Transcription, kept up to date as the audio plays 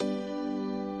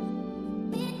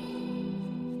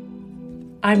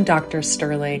I'm Dr.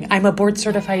 Sterling. I'm a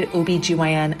board-certified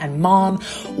OBGYN and mom.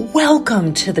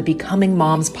 Welcome to the Becoming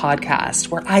Moms podcast,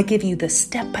 where I give you the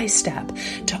step-by-step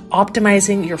to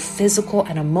optimizing your physical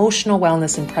and emotional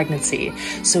wellness in pregnancy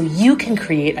so you can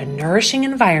create a nourishing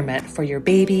environment for your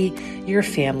baby, your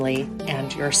family,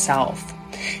 and yourself.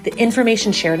 The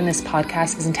information shared in this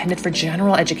podcast is intended for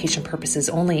general education purposes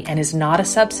only and is not a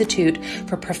substitute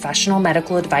for professional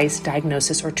medical advice,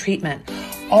 diagnosis, or treatment.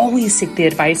 Always seek the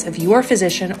advice of your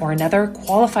physician or another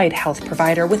qualified health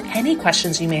provider with any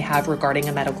questions you may have regarding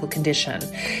a medical condition.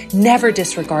 Never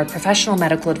disregard professional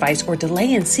medical advice or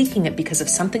delay in seeking it because of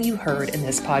something you heard in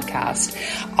this podcast.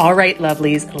 All right,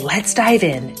 lovelies, let's dive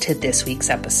in to this week's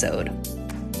episode.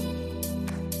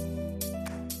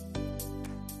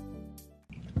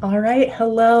 All right.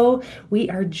 Hello. We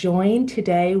are joined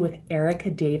today with Erica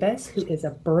Davis, who is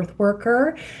a birth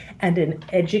worker and an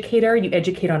educator. You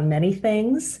educate on many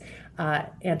things,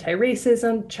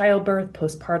 anti-racism, childbirth,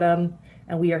 postpartum,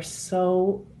 and we are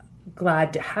so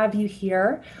glad to have you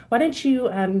here. Why don't you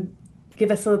give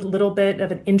us a little bit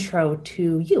of an intro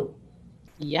to you?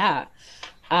 Yeah.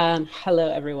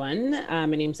 Hello, everyone. My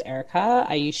name's Erica.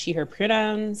 I use she, her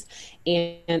pronouns,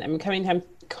 and I'm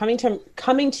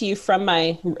coming to you from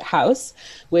my house,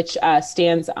 which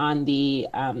stands on the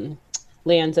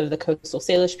lands of the Coastal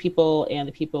Salish people and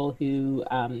the people who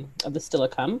of the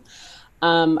Steilacoom.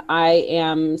 I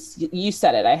am, you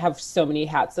said it, I have so many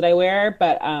hats that I wear,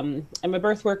 but I'm a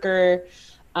birth worker.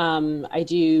 I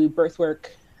do birth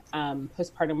work,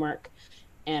 postpartum work,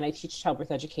 and I teach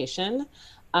childbirth education.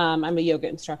 I'm a yoga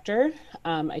instructor.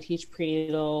 I teach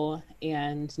prenatal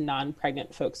and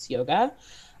non-pregnant folks yoga.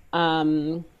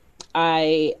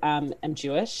 I am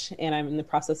Jewish, and I'm in the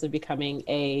process of becoming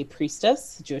a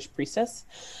priestess, Jewish priestess.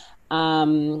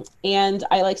 And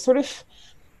I like sort of,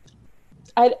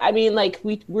 I mean, like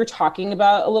we're talking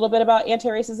about a little bit about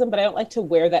anti-racism, but I don't like to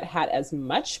wear that hat as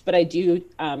much, but I do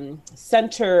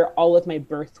center all of my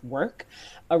birth work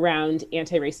around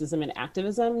anti-racism and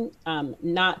activism,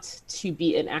 not to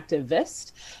be an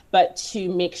activist, but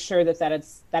to make sure that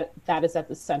that is at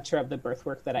the center of the birth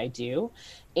work that I do,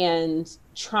 and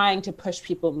trying to push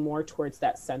people more towards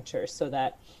that center so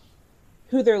that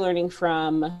who they're learning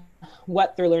from,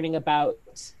 what they're learning about,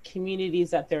 communities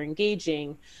that they're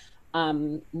engaging,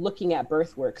 looking at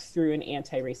birth work through an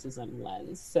anti-racism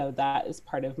lens. So that is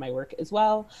part of my work as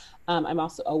well. I'm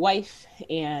also a wife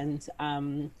and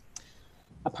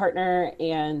a partner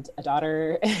and a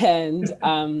daughter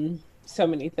and so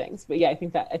many things. But yeah, I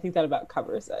think that about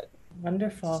covers it.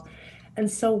 Wonderful. And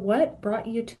so what brought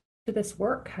you to this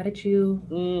work? How did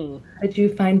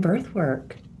you find birth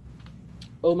work?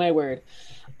 Oh my word.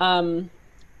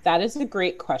 That is a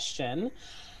great question.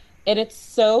 And it's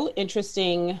so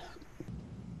interesting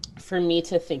for me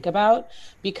to think about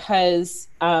because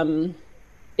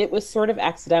it was sort of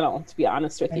accidental, to be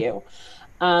honest with you.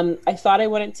 I thought I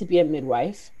wanted to be a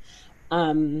midwife.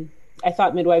 I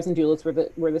thought midwives and doulas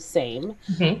were the same.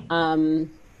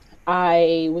 Mm-hmm.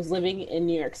 I was living in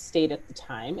New York State at the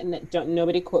time, and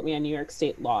nobody quote me on New York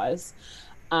State laws.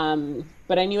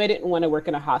 But I knew I didn't want to work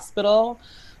in a hospital,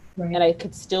 right. And I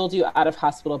could still do out of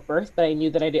hospital birth, but I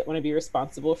knew that I didn't want to be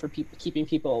responsible for keeping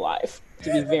people alive,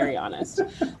 to be very honest.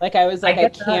 Like I was like, I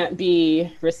can't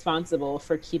be responsible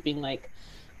for keeping like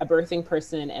a birthing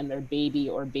person and their baby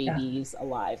or babies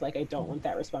alive. Like I don't want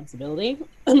that responsibility.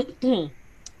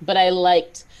 But I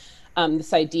liked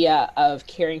this idea of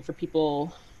caring for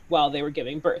people while they were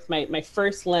giving birth. My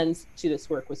first lens to this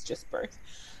work was just birth.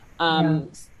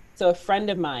 So a friend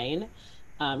of mine,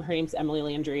 her name's Emily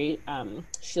Landry.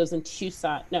 She lives in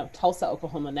Tulsa,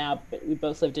 Oklahoma now, but we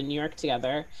both lived in New York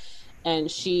together.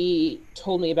 And she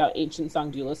told me about Ancient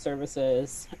Song Doula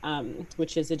Services,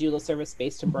 which is a doula service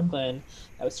based in Brooklyn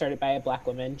that was started by a Black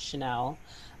woman, Chanel.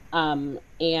 And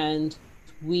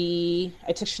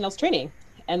I took Chanel's training.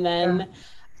 And then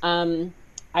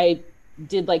I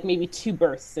did like maybe 2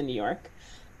 births in New York.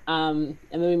 And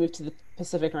then we moved to the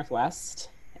Pacific Northwest,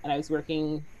 and I was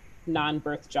working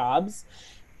non-birth jobs.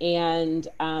 And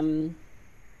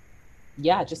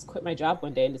just quit my job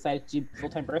one day and decided to do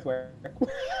full-time birth work.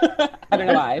 I don't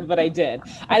know why, but I did.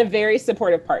 I had a very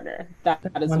supportive partner. That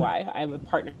is why. I have a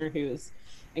partner who is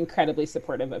incredibly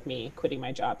supportive of me quitting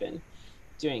my job and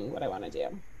doing what I want to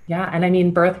do. Yeah. And I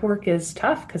mean, birth work is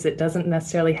tough because it doesn't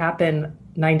necessarily happen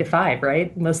 9 to 5,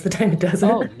 right? Most of the time it doesn't.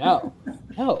 Oh, no.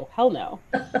 No, hell no.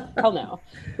 Hell no.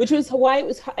 Which was why it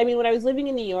was, I mean, when I was living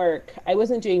in New York, I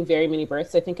wasn't doing very many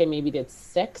births. I think I maybe did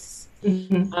 6.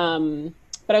 Mm-hmm.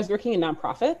 But I was working in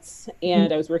nonprofits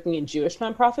and I was working in Jewish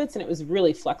nonprofits, and it was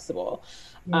really flexible.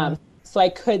 So I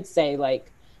could say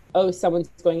like, oh, someone's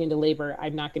going into labor,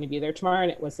 I'm not going to be there tomorrow.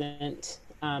 And it wasn't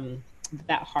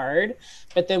that hard.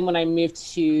 But then when I moved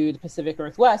to the Pacific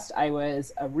Northwest, I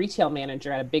was a retail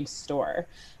manager at a big store.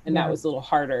 And that was a little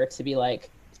harder to be like,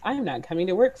 I'm not coming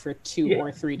to work for 2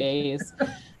 or 3 days.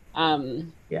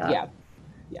 Yeah.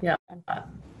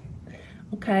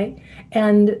 Okay.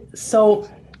 And so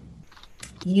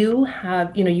you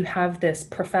have this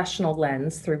professional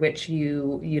lens through which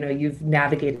you've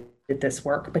navigated this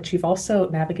work, but you've also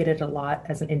navigated a lot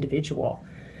as an individual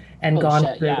and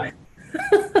gone through. Yeah.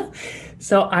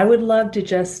 So I would love to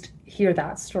just hear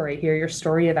that story, hear your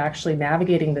story of actually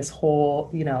navigating this whole,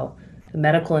 the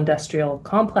medical industrial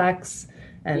complex.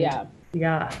 And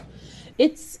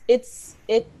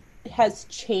it has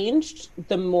changed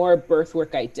the more birth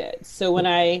work I did. So when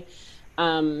I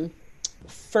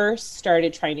first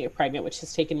started trying to get pregnant, which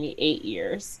has taken me 8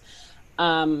 years,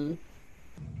 I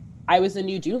was a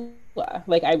new doula.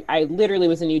 Like I literally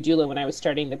was a new doula when I was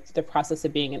starting the process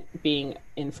of being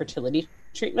in fertility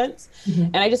treatments. Mm-hmm.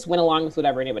 And I just went along with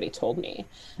whatever anybody told me.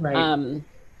 Right.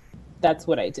 That's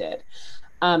what I did.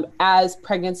 As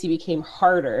pregnancy became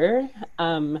harder,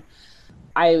 and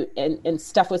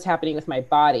stuff was happening with my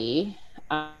body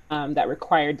that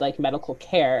required like medical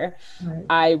care. Right.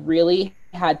 I really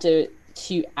had to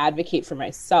advocate for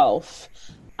myself.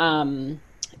 And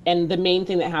the main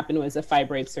thing that happened was a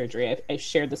fibroid surgery. I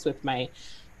shared this with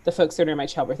the folks that are in my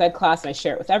childbirth ed class, and I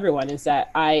share it with everyone, is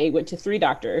that I went to 3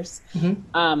 doctors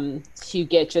to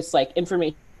get just like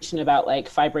information about like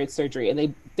fibroid surgery.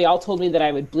 And they all told me that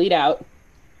I would bleed out,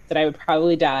 that I would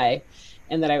probably die,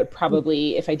 and that I would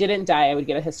probably, if I didn't die, I would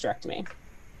get a hysterectomy.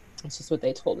 That's just what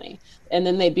they told me. And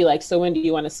then they'd be like, so when do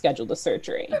you want to schedule the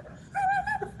surgery?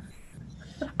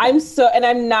 I'm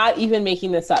not even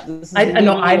making this up.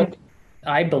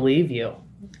 I believe you.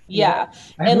 Yeah.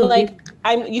 And like,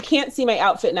 you can't see my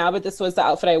outfit now, but this was the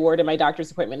outfit I wore to my doctor's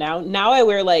appointment. Now I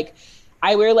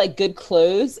wear good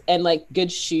clothes and like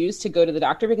good shoes to go to the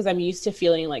doctor because I'm used to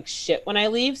feeling like shit when I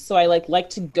leave. So I like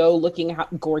to go looking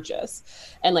gorgeous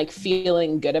and like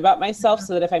feeling good about myself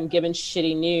so that if I'm given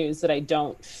shitty news that I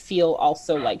don't feel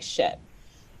also like shit.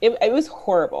 It was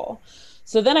horrible.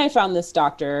 So then I found this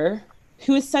doctor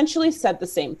who essentially said the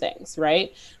same things,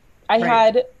 right? I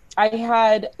had,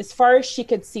 as far as she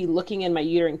could see looking in my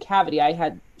uterine cavity, I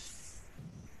had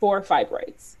 4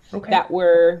 fibroids that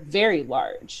were very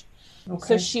large. Okay.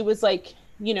 So she was like,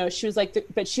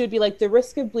 but she would be like, the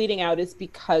risk of bleeding out is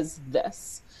because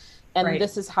this, and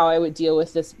this is how I would deal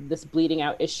with this bleeding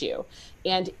out issue.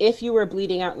 And if you were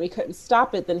bleeding out and we couldn't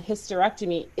stop it, then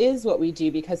hysterectomy is what we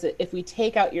do, because if we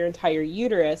take out your entire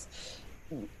uterus,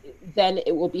 then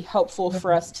it will be helpful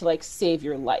for us to like save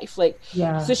your life.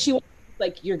 So she was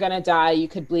like, you're going to die, you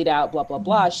could bleed out, blah, blah,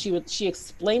 blah. She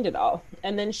explained it all.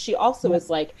 And then she also was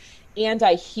like, and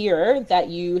I hear that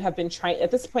you have been trying, at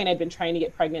this point, I'd been trying to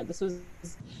get pregnant.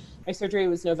 My surgery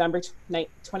was November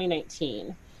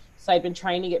 2019. So I'd been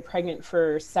trying to get pregnant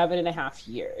for 7.5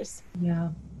 years. Yeah.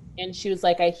 And she was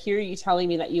like, I hear you telling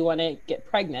me that you want to get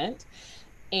pregnant,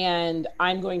 and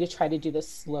I'm going to try to do this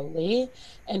slowly.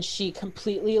 And she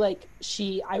completely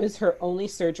I was her only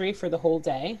surgery for the whole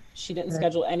day. She didn't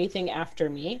schedule anything after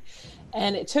me.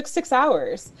 And it took 6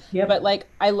 hours. Yep. But like,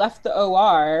 I left the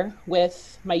OR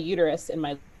with my uterus in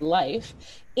my life.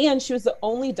 And she was the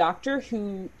only doctor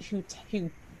who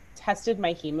tested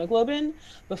my hemoglobin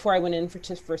before I went in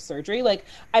for surgery. Like,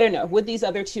 I don't know, would these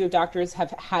other 2 doctors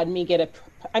have had me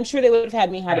I'm sure they would have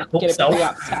had me get a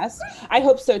pre-op test. I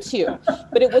hope so too.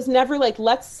 But it was never like,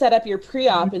 let's set up your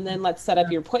pre-op and then let's set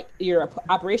up your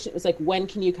operation. It was like, when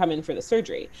can you come in for the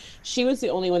surgery? She was the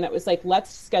only one that was like,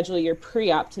 let's schedule your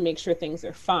pre-op to make sure things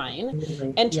are fine.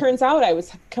 Mm-hmm. And turns out I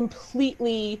was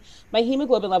my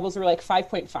hemoglobin levels were like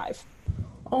 5.5.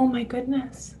 Oh my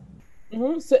goodness.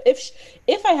 Mm-hmm. So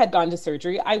if I had gone to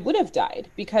surgery, I would have died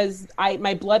because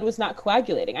my blood was not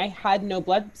coagulating. I had no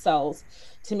blood cells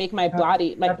to make my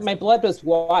body, my blood was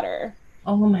water.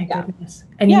 Oh my goodness.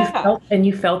 And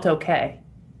you felt okay.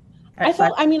 That's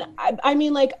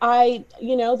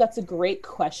a great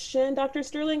question, Dr.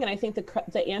 Sterling. And I think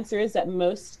the answer is that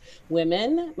most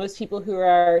people who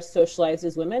are socialized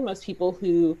as women, most people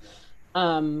who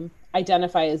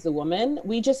identify as a woman,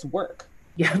 we just work.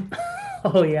 Yeah.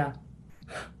 Oh yeah.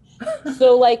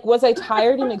 So like, was I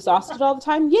tired and exhausted all the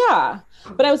time? Yeah.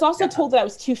 But I was also told that I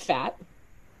was too fat.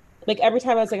 Like every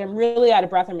time I was like, I'm really out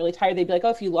of breath, I'm really tired, they'd be like, oh,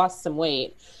 if you lost some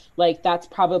weight, like that's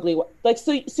probably what, like,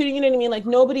 so you know what I mean? Like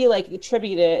nobody like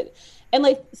attributed, and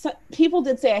like people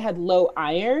did say I had low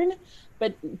iron,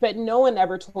 but no one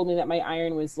ever told me that my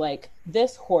iron was like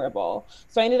this horrible.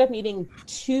 So I ended up needing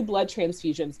 2 blood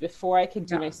transfusions before I could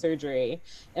do my surgery,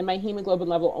 and my hemoglobin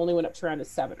level only went up to around a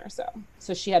 7 or so.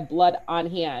 So she had blood on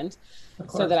hand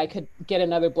so that I could get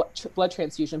another blood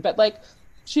transfusion. But like,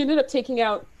 she ended up taking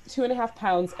out 2.5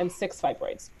 pounds and 6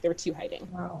 fibroids. There were 2 hiding.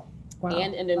 Wow.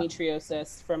 And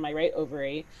endometriosis from my right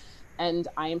ovary. And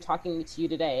I am talking to you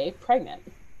today, pregnant,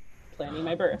 planning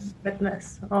my birth.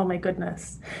 Goodness. Oh my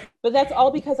goodness. But that's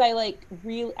all because I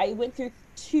went through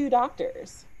 2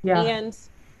 doctors and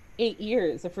 8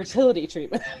 years of fertility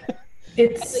treatment.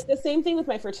 It's like the same thing with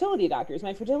my fertility doctors.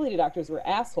 My fertility doctors were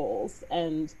assholes.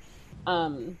 And, I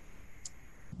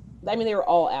mean, they were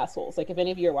all assholes. Like, if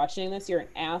any of you are watching this, you're an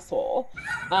asshole.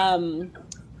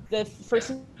 The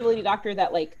fertility doctor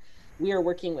that like we are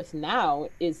working with now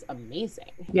is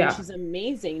amazing. Yeah. And she's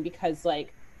amazing because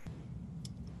like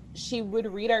she would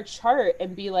read our chart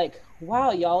and be like,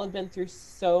 wow, y'all have been through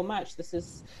so much.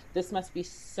 This must be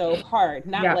so hard.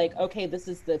 Not like, okay, this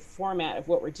is the format of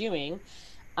what we're doing.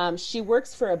 She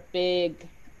works for a big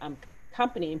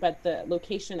company, but the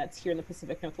location that's here in the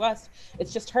Pacific Northwest,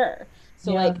 it's just her.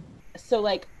 So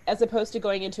like, as opposed to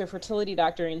going into a fertility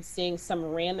doctor and seeing some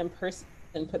random person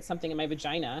put something in my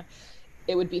vagina,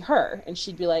 it would be her, and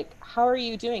she'd be like, how are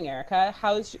you doing, Erica?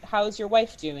 How's your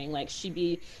wife doing? Like, it'd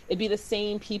be the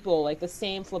same people, like the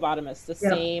same phlebotomists, the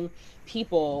same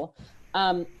people.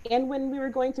 And when we were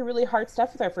going through really hard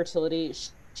stuff with our fertility,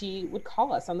 she would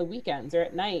call us on the weekends or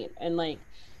at night, and like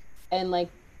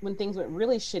when things went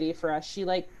really shitty for us, she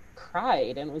like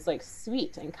cried and was like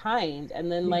sweet and kind.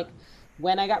 And then like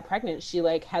when I got pregnant, she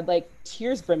like had like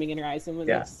tears brimming in her eyes and was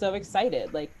like so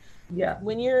excited. Like,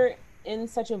 when you're in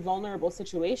such a vulnerable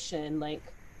situation, like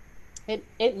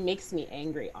it makes me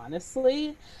angry,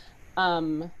 honestly,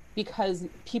 because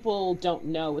people don't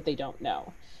know what they don't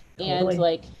know. Totally. And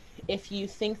like, if you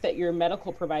think that your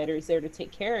medical provider is there to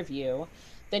take care of you,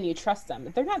 then you trust them.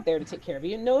 But they're not there to take care of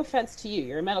you. No offense to you,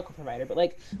 you're a medical provider, but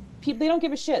like, people, they don't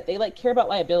give a shit. They like care about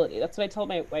liability. That's what I tell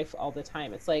my wife all the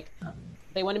time. It's like,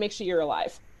 they want to make sure you're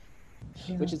alive,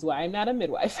 which is why I'm not a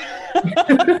midwife.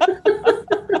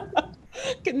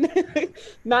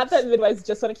 Not that midwives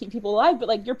just want to keep people alive, but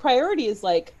like, your priority is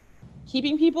like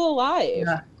keeping people alive.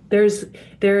 There is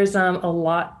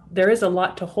a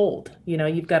lot to hold. You know,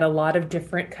 you've got a lot of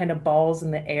different kind of balls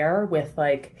in the air with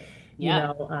like,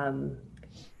 so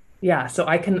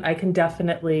I can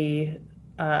definitely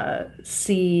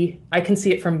see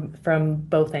it from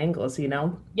both angles, you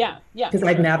know? Because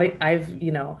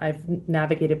I've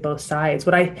navigated both sides.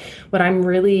 What I'm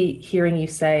really hearing you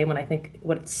say, when I think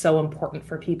what's so important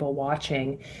for people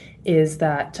watching is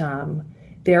that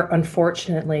there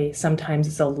unfortunately sometimes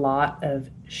is a lot of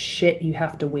shit you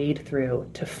have to wade through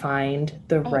to find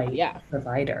the right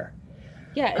provider.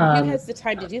 And who has the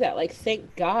time to do that? Like,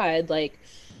 thank God, like,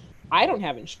 I don't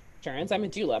have insurance. I'm a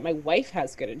doula. My wife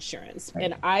has good insurance. Right.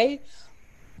 And I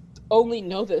only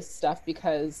know this stuff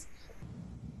because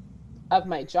of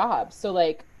my job. So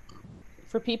like,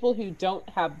 for people who don't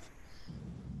have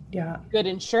good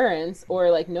insurance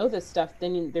or like know this stuff,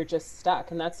 then they're just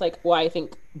stuck. And that's like why I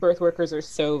think birth workers are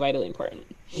so vitally important.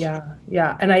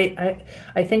 And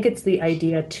I think it's the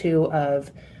idea too of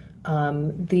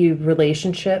the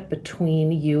relationship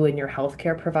between you and your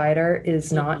healthcare provider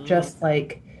is not just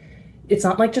like, it's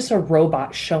not like just a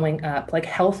robot showing up. Like,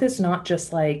 health is not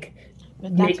just like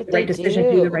make the right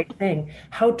decision, do the right thing.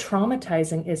 How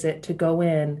traumatizing is it to go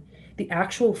in, the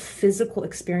actual physical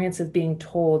experience of being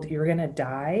told you're going to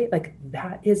die? Like,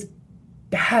 that is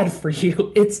bad for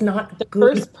you. It's not the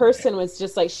good. First person was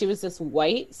just like, she was this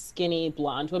white, skinny,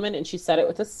 blonde woman, and she said it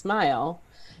with a smile.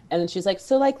 And then she's like,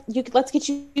 so like, let's get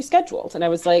you scheduled. And I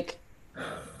was like,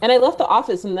 and I left the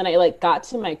office, and then I like got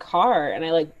to my car and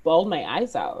I like bawled my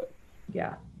eyes out.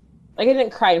 Like, I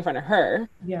didn't cry in front of her,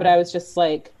 but I was just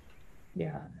like,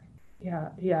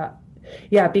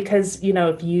 because, you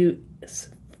know,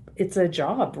 it's a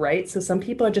job, right? So some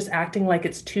people are just acting like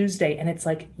it's Tuesday and it's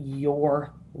like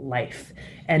your life.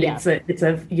 And it's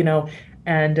a, you know,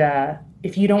 and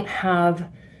if you don't have,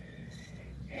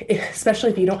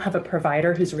 especially if you don't have a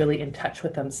provider who's really in touch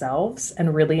with themselves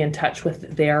and really in touch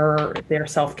with their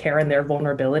self-care and their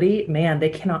vulnerability, man, they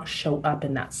cannot show up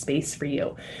in that space for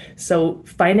you. So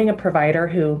finding a provider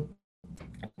who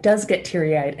does get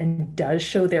teary-eyed and does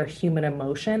show their human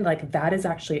emotion, like, that is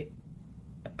actually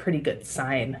a pretty good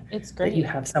sign. It's great that you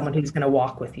have someone who's going to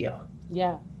walk with you.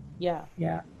 Yeah.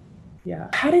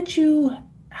 How did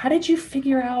you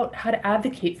figure out how to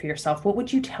advocate for yourself? What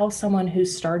would you tell someone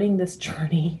who's starting this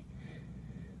journey?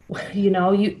 You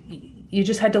know, you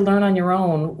just had to learn on your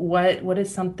own. What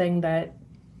is something that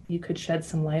you could shed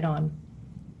some light on?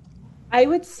 I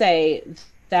would say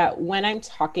that when I'm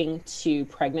talking to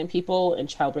pregnant people in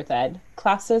childbirth ed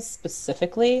classes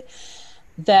specifically,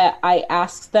 that I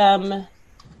ask them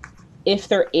if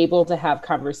they're able to have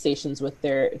conversations with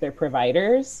their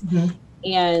providers Mhm.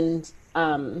 and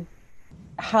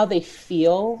how they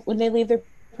feel when they leave their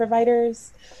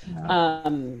providers, Yeah.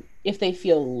 if they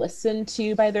feel listened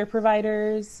to by their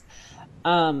providers,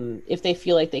 if they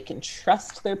feel like they can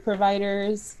trust their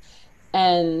providers,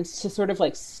 and to sort of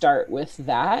like start with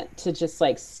that to just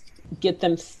like get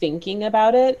them thinking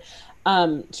about it,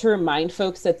 to remind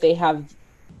folks that they have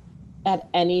at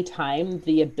any time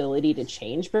the ability to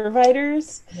change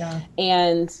providers Yeah.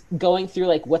 and going through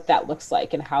like what that looks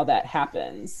like and how that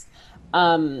happens.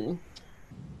 Um,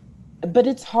 but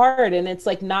it's hard, and it's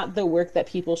like not the work that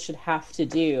people should have to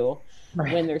do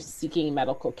Right. when they're seeking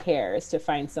medical care is to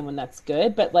find someone that's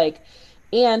good. But like,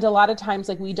 and a lot of times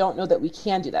like we don't know that we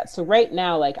can do that. So right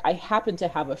now, like I happen to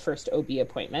have a first OB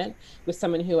appointment with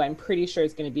someone who I'm pretty sure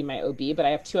is going to be my OB, but I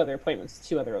have two other appointments with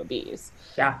two other OBs.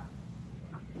 Yeah.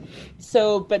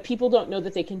 So, but people don't know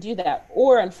that they can do that.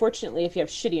 Or unfortunately, if you have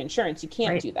shitty insurance, you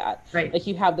can't Right. do that. Right. Like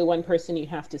you have the one person you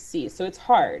have to see. So it's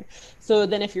hard. So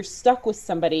then if you're stuck with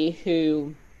somebody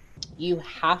who you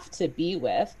have to be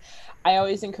with, I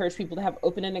always encourage people to have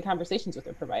open-ended conversations with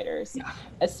their providers, Yeah.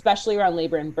 especially around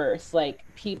labor and birth. Like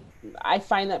I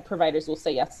find that providers will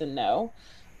say yes and no.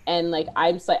 And like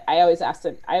I always ask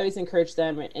them, I always encourage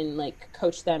them and like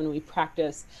coach them, and we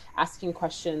practice asking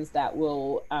questions that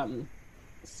will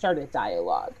start a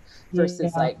dialogue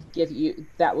versus Yeah. like give you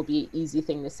that will be an easy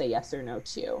thing to say yes or no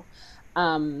to.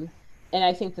 um and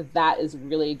I think that that is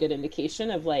really a good indication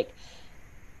of like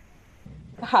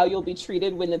how you'll be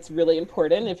treated when it's really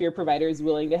important, if your provider is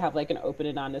willing to have like an open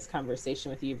and honest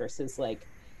conversation with you versus like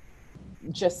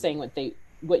just saying what they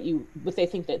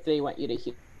think that they want you to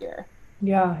hear.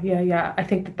 Yeah. Yeah. Yeah. I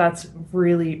think that that's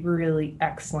really, really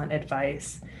excellent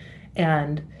advice.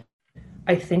 And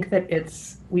I think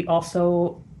that we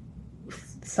also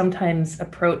sometimes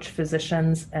approach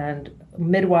physicians and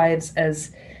midwives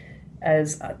as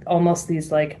almost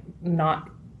these like not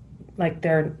like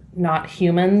they're not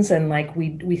humans, and like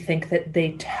we think that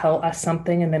they tell us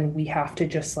something and then we have to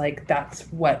just like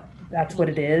that's what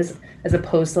it Mm-hmm. is, as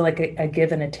opposed to like a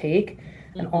give and a take.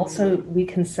 And Mm-hmm. also we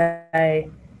can say,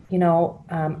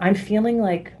 I'm feeling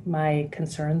like my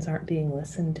concerns aren't being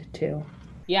listened to.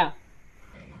 Yeah.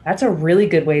 That's a really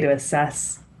good way to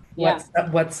assess Yeah.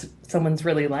 what's someone's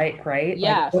really like, right? Like,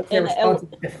 Yeah. what's their response?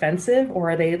 Defensive, or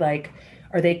are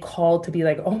they called to be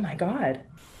like, oh my God,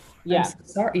 I'm Yeah. so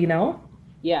sorry?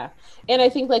 Yeah. And I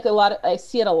think like I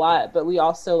see it a lot, but we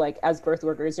also like as birth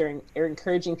workers are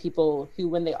encouraging people who,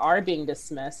 when they are being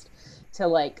dismissed, to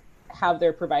like have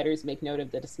their providers make note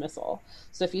of the dismissal.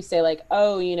 So if you say like,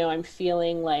 oh, I'm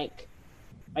feeling like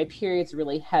my period's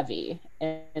really heavy,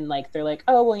 and like they're like,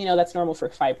 oh, well, that's normal for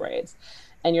fibroids.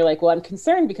 And you're like, well, I'm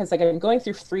concerned because like I'm going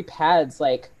through 3 pads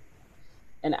like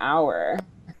an hour.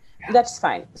 That's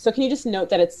fine. So can you just note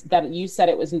that it's that you said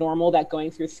it was normal that going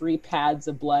through 3 pads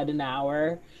of blood an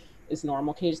hour is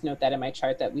normal? Can you just note that in my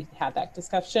chart that we had that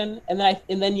discussion? And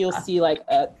then you'll see like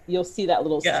you'll see that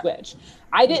little Yeah. switch.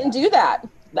 I didn't do that.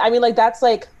 I mean, like that's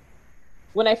like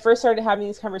when I first started having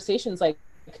these conversations, like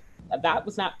that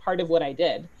was not part of what I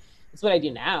did. It's what I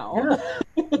do now.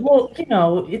 Yeah. Well,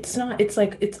 it's not, it's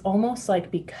like, it's almost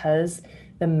like because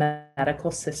the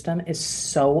medical system is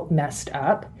so messed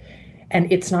up and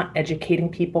it's not educating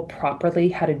people properly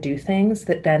how to do things,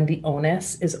 that then the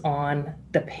onus is on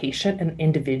the patient and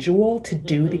individual to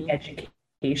do the Mm-hmm.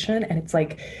 education. And it's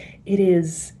like, it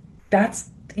is,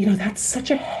 that's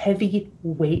such a heavy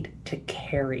weight to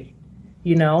carry,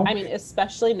 you I know? mean,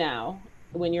 especially now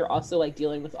when you're also like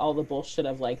dealing with all the bullshit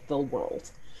of like the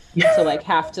world. To Yeah, like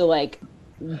have to like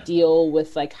deal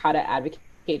with like how to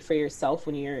advocate for yourself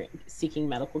when you're seeking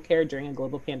medical care during a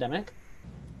global pandemic.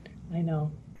 I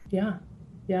know. Yeah.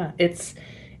 Yeah.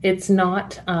 It's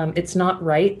not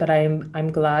right, but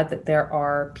I'm glad that there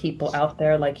are people out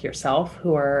there like yourself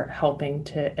who are helping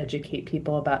to educate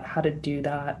people about how to do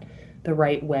that the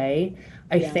right way.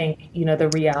 I Yeah. think, the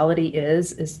reality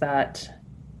is that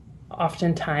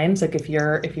oftentimes, like if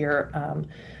you're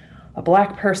a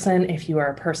Black person, if you are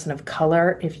a person of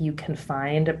color, if you can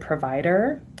find a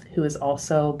provider who is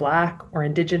also Black or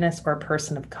Indigenous or a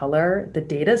person of color, the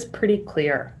data is pretty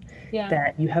clear Yeah.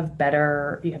 that you have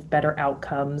better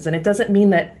outcomes. And it doesn't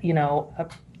mean that,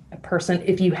 a person,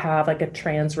 if you have like a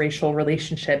transracial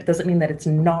relationship, it doesn't mean that it's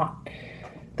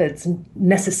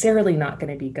necessarily not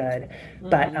going to be good.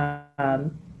 But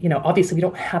Mm-hmm. obviously we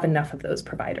don't have enough of those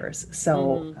providers. So,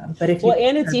 Mm-hmm. but if Well, you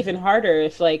and it's can, even harder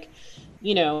if like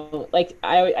you know, like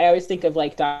I always think of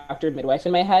like doctor midwife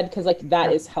in my head because like that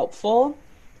Yeah. is helpful,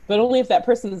 but only if that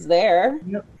person's there.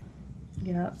 Yep.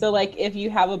 Yeah. So like if you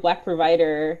have a Black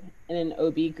provider in an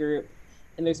OB group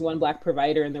and there's one Black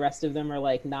provider and the rest of them are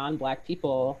like non-Black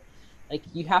people, like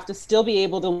you have to still be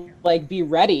able to like be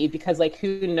ready because like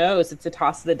who knows, it's a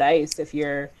toss of the dice if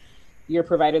your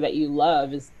provider that you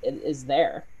love is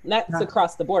there. And that's Yeah.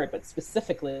 across the board, but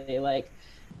specifically like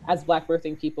as Black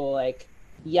birthing people, like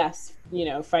yes, you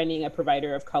know, finding a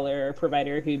provider of color, a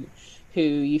provider who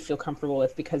you feel comfortable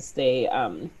with because they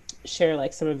share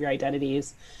like some of your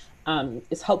identities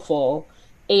is helpful,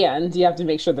 and you have to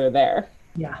make sure they're there.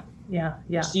 Yeah. Yeah.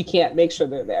 Yeah. You can't make sure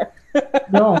they're there.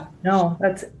 No, no,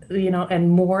 that's, and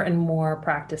more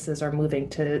practices are moving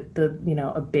to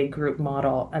a big group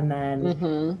model.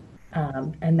 Mm-hmm.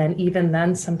 And then even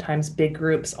then, sometimes big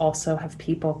groups also have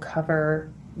people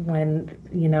cover and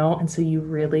so you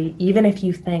really, even if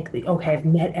you think, okay, I've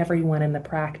met everyone in the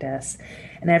practice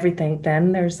and everything,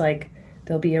 then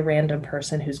there'll be a random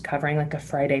person who's covering like a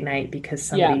Friday night because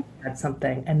Yeah, somebody had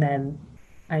something. And then,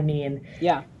 I mean,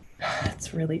 yeah,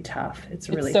 it's really tough. It's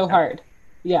it's really so tough. hard.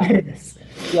 Yeah, It is.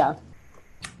 yeah.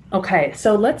 Okay,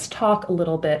 so let's talk a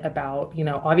little bit about,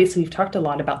 obviously we've talked a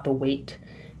lot about the weight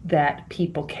that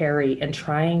people carry and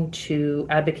trying to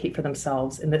advocate for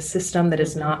themselves in this system that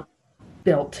is Mm-hmm. not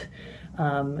built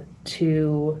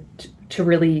to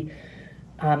really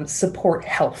support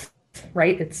health,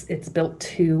 right? It's built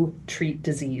to treat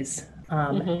disease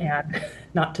Mm-hmm. and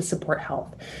not to support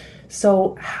health.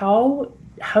 So how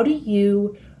do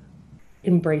you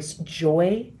embrace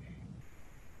joy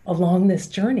along this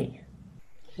journey?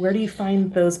 Where do you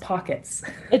find those pockets?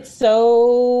 It's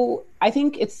so, I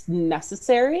think it's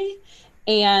necessary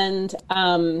and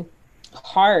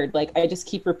hard. Like I just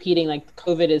keep repeating, like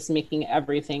COVID is making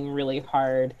everything really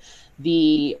hard.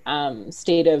 The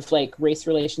state of like race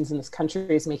relations in this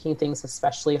country is making things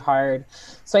especially hard.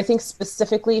 So I think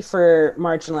specifically for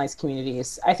marginalized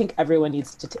communities, I think everyone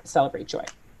needs to celebrate joy,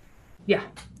 Yeah,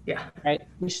 yeah, right?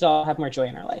 We should all have more joy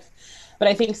in our life. But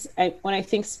I think when I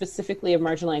think specifically of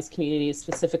marginalized communities,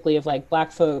 specifically of like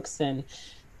Black folks and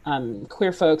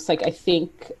queer folks, like I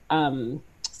think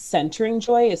centering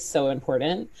joy is so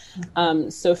important.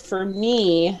 So for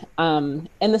me, and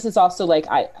this is also like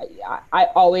I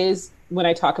always, when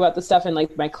I talk about this stuff in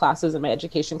like my classes and my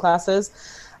education classes,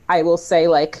 I will say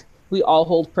like we all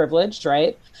hold privilege,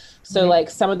 right? So right. like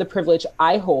some of the privilege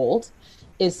I hold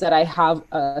is that I have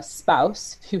a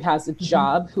spouse who has a Mhm.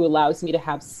 job who allows me to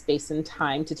have space and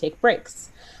time to take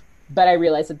breaks. But I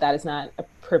realize that that is not a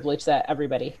privilege that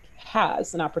everybody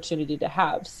has an opportunity to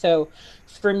have. So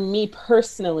for me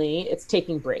personally, it's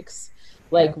taking breaks,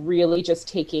 like Okay. really just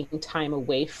taking time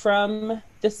away from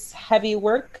this heavy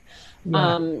work.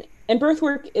 Yeah, And birth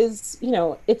work is, you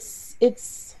know, it's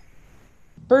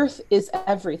birth is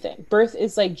everything. Birth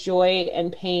is like joy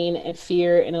and pain and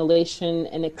fear and elation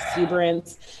and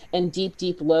exuberance and deep,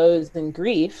 deep lows and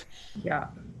grief. yeah,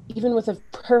 Even with a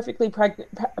perfectly pregnant,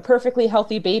 a perfectly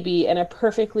healthy baby and a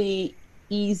perfectly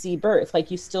easy birth,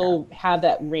 like you yeah, still have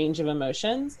that range of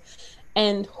emotions.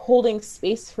 And holding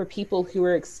space for people who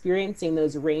are experiencing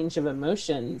those range of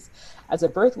emotions as a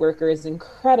birth worker is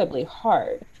incredibly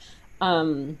hard.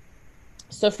 Um,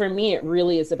 so for me it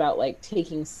really is about like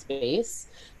taking space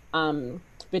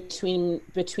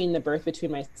between the birth,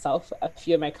 between myself. A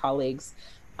few of my colleagues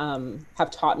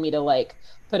have taught me to like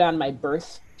put on my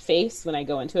birth face when I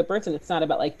go into a birth, and it's not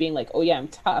about like being like, oh yeah, I'm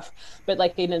tough, but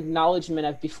like an acknowledgement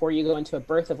of before you go into a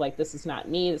birth of like, this is not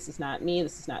me, this is not me,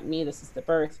 this is not me, this is the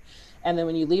birth. And then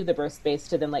when you leave the birth space,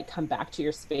 to then like come back to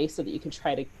your space so that you can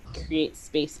try to create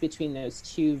space between those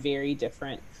two very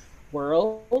different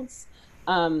worlds.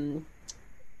 um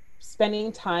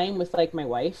Spending time with like my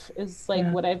wife is like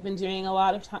yeah, what I've been doing a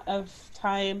lot of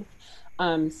time.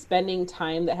 Spending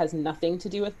time that has nothing to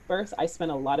do with birth. I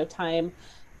spend a lot of time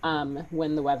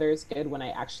when the weather is good, when I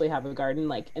actually have a garden,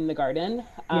 like in the garden.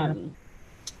 yeah.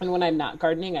 And when I'm not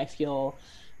gardening, I feel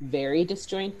very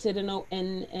disjointed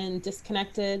and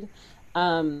disconnected.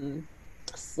 Um,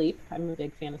 Sleep. I'm a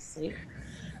big fan of sleep.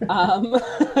 Um,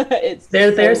 it's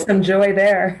There's so, some joy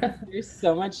there. there's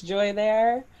so much joy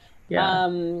there. Yeah,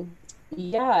 um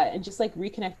yeah, and just like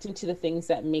reconnecting to the things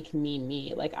that make me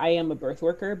me. Like I am a birth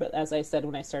worker, but as I said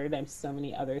when I started, I'm so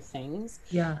many other things.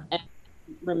 yeah, And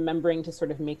remembering to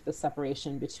sort of make the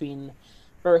separation between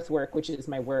birth work, which is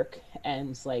my work,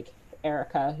 and like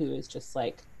Erica, who is just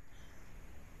like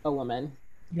a woman.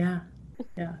 yeah,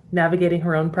 yeah. Navigating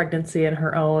her own pregnancy and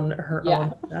her own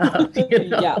Yeah. stuff,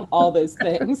 Yeah, all those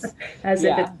things. as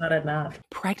if it's Yeah. not enough.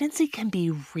 Pregnancy can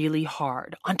be really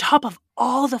hard on top of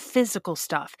all the physical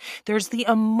stuff. There's the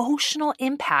emotional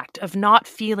impact of not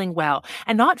feeling well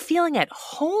and not feeling at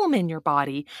home in your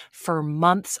body for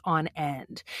months on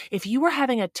end. If you are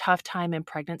having a tough time in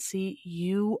pregnancy,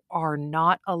 you are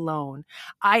not alone.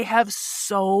 I have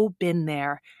so been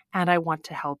there, and I want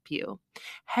to help you.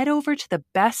 Head over to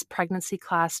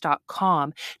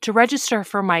thebestpregnancyclass.com to register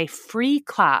for my free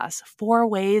class, 4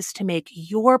 ways to make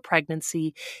your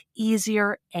pregnancy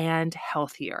easier and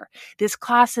healthier. This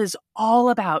class is all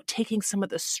about taking some of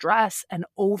the stress and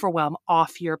overwhelm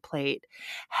off your plate.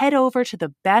 Head over to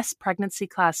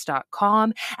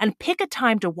thebestpregnancyclass.com and pick a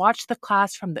time to watch the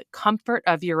class from the comfort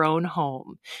of your own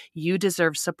home. You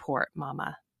deserve support,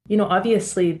 Mama.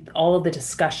 Obviously, all of the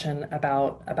discussion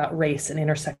about race and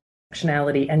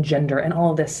intersectionality and gender and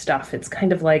all this stuff, it's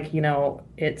kind of like,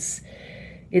 it's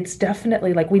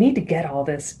definitely like we need to get all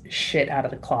this shit out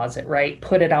of the closet, right?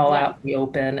 Put it all out in the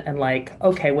open and like,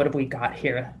 okay, what have we got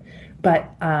here? But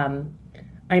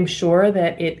I'm sure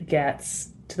that it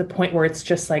gets to the point where it's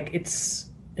just like it's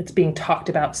being talked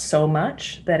about so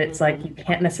much that it's like you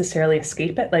can't necessarily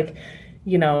escape it. Like,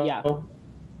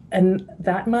 and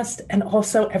that must, and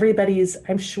also everybody's,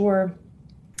 I'm sure,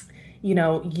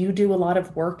 you do a lot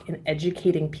of work in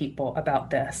educating people about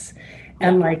this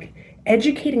and like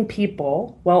educating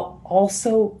people while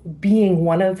also being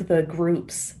one of the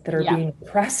groups that are being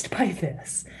oppressed by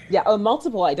this. Yeah. Oh,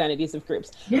 multiple identities of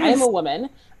groups. Yes. I am a woman.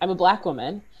 I'm a Black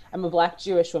woman. I'm a Black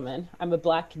Jewish woman. I'm a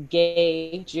Black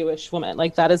gay Jewish woman.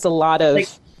 Like that is a lot of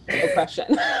oppression.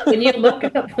 when you look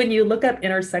up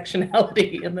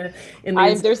intersectionality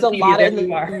there's a lot in the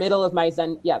middle of my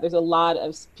Zen. Yeah, there's a lot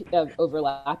of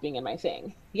overlapping in my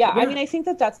thing. Yeah, I mean, I think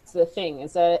that's the thing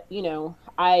is that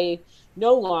I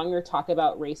no longer talk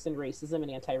about race and racism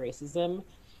and anti-racism,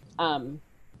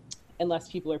 unless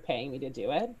people are paying me to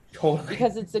do it. Totally.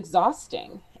 Because it's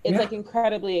exhausting. It's like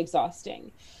incredibly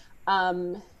exhausting,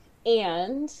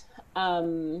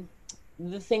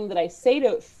 the thing that I say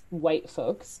to white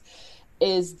folks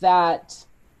is that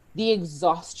the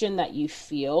exhaustion that you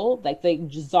feel, like the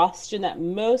exhaustion that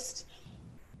most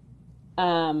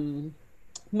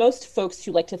folks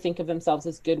who like to think of themselves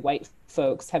as good white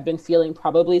folks have been feeling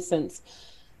probably since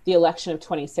the election of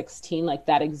 2016, like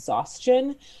that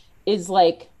exhaustion is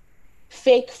like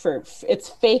it's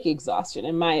fake exhaustion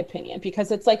in my opinion,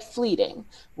 because it's like fleeting,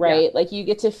 right? Like you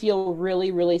get to feel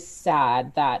really, really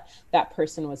sad that that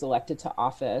person was elected to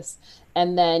office.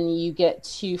 And then you get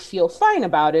to feel fine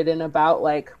about it in about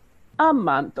like a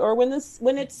month or when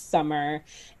it's summer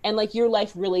and like your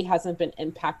life really hasn't been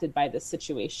impacted by this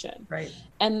situation. Right.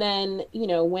 And then,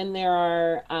 when there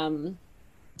are,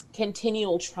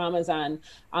 continual traumas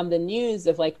on the news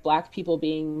of like Black people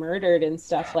being murdered and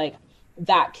stuff, like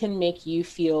that can make you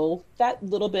feel that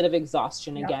little bit of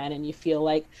exhaustion again. And you feel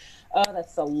like, oh,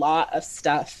 that's a lot of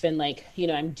stuff. And like,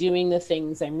 I'm doing the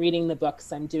things, I'm reading the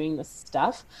books, I'm doing the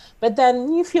stuff, but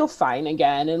then you feel fine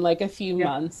again in like a few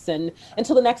months and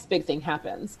until the next big thing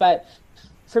happens. But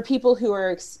for people who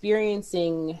are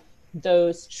experiencing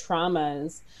those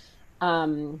traumas,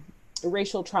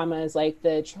 racial traumas, like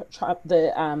the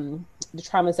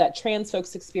traumas that trans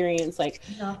folks experience, like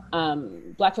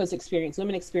Black folks experience,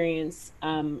 women experience,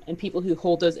 and people who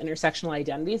hold those intersectional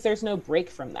identities, there's no break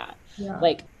from that.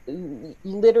 Like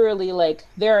literally, like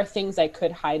there are things I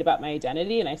could hide about my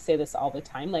identity, and I say this all the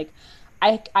time. Like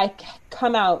I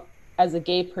come out as a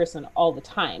gay person all the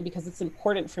time because it's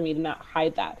important for me to not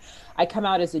hide that. I come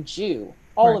out as a Jew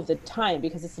all of the time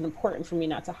because it's important for me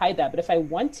not to hide that. But if I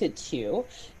wanted to,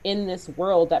 in this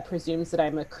world that presumes that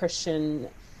I'm a Christian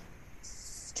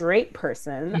straight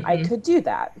person, I could do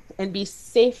that and be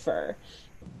safer.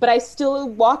 But I still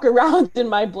walk around in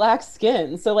my Black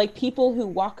skin. So like people who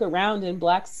walk around in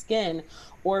Black skin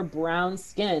or brown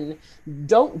skin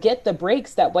don't get the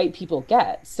breaks that white people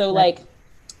get. So like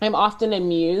I'm often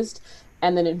amused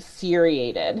and then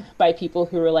infuriated by people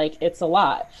who are like, it's a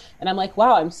lot. And I'm like,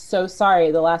 wow, I'm so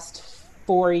sorry. The last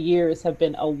 4 years have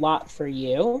been a lot for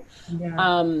you,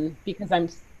 because I'm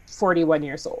 41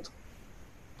 years old.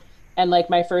 And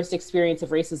like my first experience of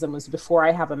racism was before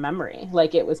I have a memory.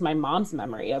 Like it was my mom's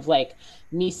memory of like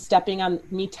me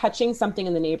touching something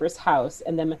in the neighbor's house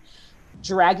and then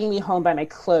dragging me home by my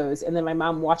clothes. And then my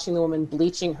mom watching the woman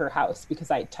bleaching her house because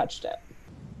I touched it.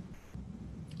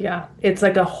 Yeah, it's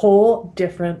like a whole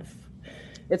different.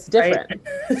 It's different. Right?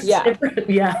 It's different.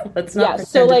 Yeah, that's not. Yeah,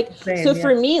 so like,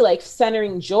 for me, like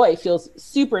centering joy feels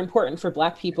super important for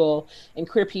Black people and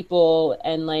queer people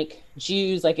and like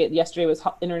Jews. Like yesterday was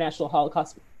International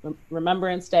Holocaust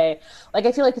Remembrance Day. Like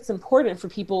I feel like it's important for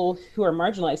people who are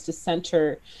marginalized to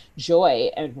center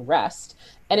joy and rest.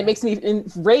 And it makes me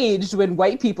enraged when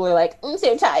white people are like, I'm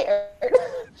so tired.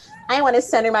 I want to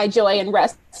center my joy and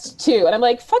rest too. And I'm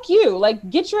like, fuck you. Like,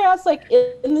 get your ass like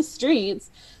in the streets.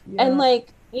 Yeah. And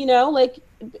like, you know, like,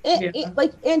 Yeah.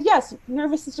 like, and yes,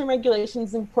 nervous system regulation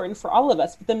is important for all of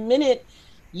us. But the minute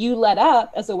you let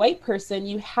up as a white person,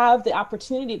 you have the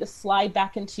opportunity to slide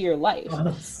back into your life.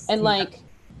 Oh, and yeah. like,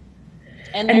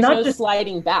 and And there's not no just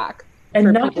sliding back and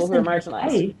for not people just who are into your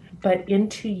marginalized. life, but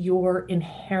into your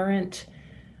inherent,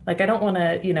 like, I don't want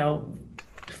to,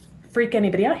 freak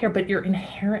anybody out here, but your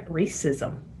inherent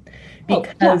racism, Oh,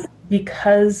 yeah.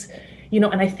 because,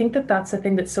 and I think that that's the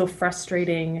thing that's so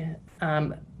frustrating,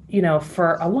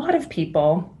 for a lot of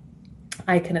people.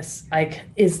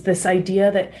 Is this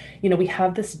idea that, we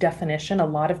have this definition. A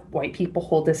lot of white people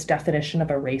hold this definition of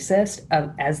a racist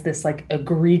as this like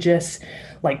egregious,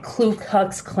 like Ku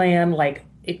Klux Klan, like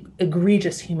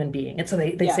egregious human being. And so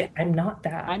they Yeah. say, I'm not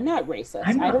that. I'm not racist.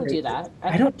 I'm I not don't do racist. that.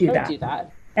 I don't do don't that. do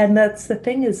that. And that's the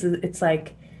thing is it's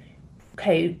like,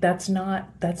 okay, that's not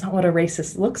what a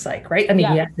racist looks like, right? I mean,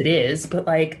 Yeah. yes, it is, but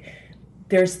like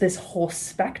there's this whole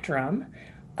spectrum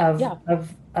of Yeah.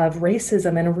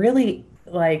 racism, and really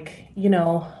like,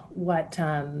 what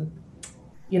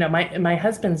my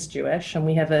husband's Jewish, and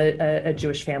we have a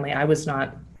Jewish family. I was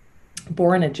not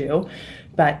born a Jew,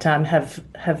 but have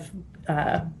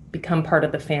become part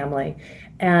of the family.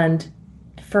 And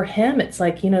for him, it's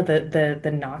like,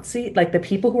 the Nazi, like the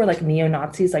people who are like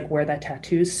neo-Nazis, like wear that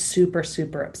tattoos, super,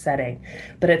 super upsetting.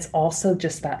 But it's also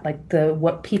just that, like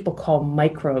what people call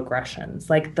microaggressions,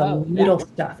 like the Oh, yeah. little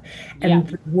stuff. Yeah. And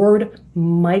the word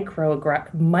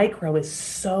micro is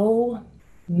so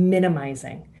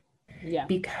minimizing Yeah.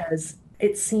 because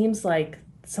it seems like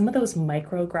some of those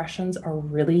microaggressions are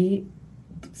really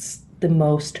the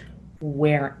most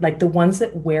like the ones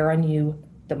that wear on you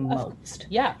the most.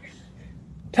 Yeah.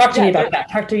 Talk to me about Yeah. that.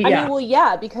 Talk to me. I Yeah. mean, well,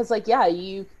 yeah, because like, yeah,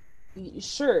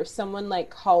 sure, if someone like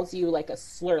calls you like a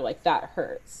slur, like that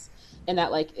hurts. And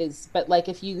that like but like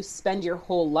if you spend your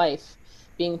whole life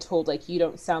being told like you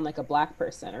don't sound like a black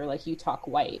person or like you talk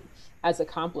white as a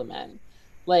compliment, Yeah.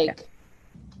 like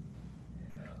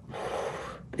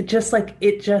Just like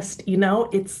it's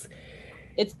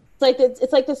like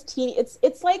it's like this teeny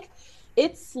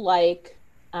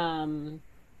um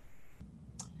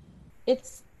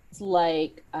it's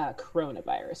like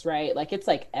coronavirus, right? Like it's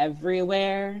like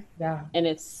everywhere, yeah. and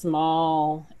it's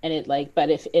small, and it like, but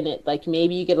if in it like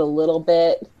maybe you get a little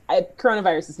bit.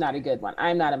 Coronavirus is not a good one.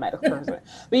 I'm not a medical person,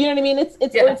 but you know what I mean. Yeah.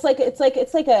 It's like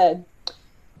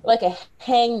a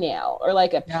hangnail or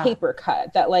like a Yeah. paper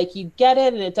cut that like you get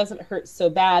it and it doesn't hurt so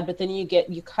bad, but then you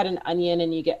cut an onion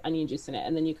and you get onion juice in it,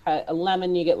 and then you cut a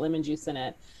lemon, you get lemon juice in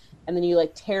it, and then you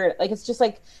like tear it. Like it's just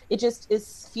like it just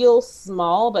feels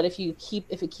small, but if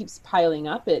it keeps piling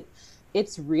up,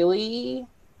 it's really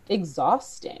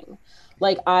exhausting.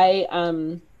 Like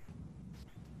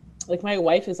like my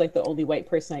wife is like the only white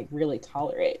person I really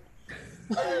tolerate.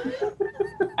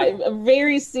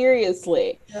 Very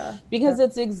seriously, Yeah. because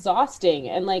it's exhausting.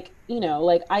 And like,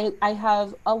 like I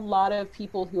have a lot of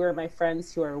people who are my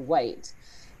friends who are white,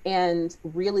 and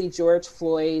really George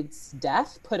Floyd's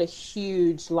death put a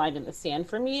huge line in the sand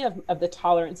for me of the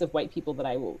tolerance of white people that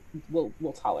I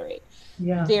will tolerate.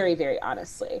 Yeah. Very, very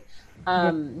honestly.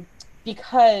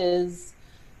 Because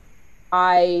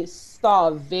I saw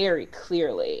very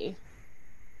clearly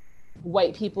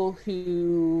white people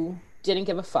who didn't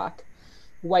give a fuck,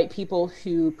 white people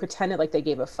who pretended like they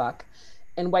gave a fuck,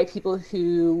 and white people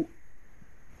who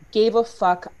gave a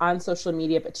fuck on social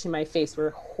media, but to my face were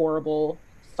horrible,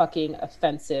 fucking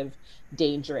offensive,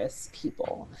 dangerous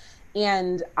people.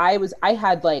 And I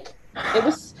had like,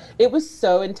 it was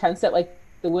so intense that like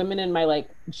the women in my like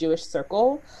Jewish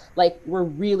circle like were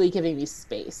really giving me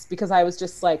space, because I was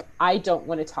just like, I don't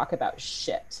want to talk about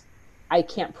shit. I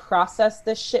can't process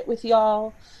this shit with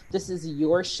y'all. This is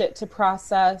your shit to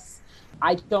process.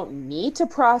 I don't need to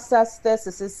process this.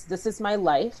 This is my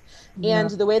life. Yeah. And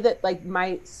the way that like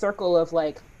my circle of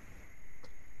like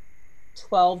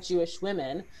 12 Jewish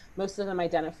women, most of them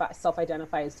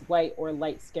self-identify as white or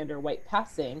light-skinned or white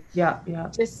passing. Yeah.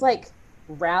 Just like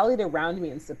rallied around me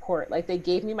in support. Like they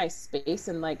gave me my space,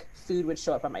 and like food would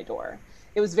show up at my door.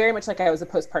 It was very much like I was a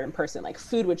postpartum person. Like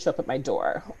food would show up at my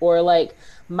door, or like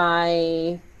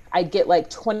I'd get like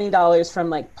 $20 from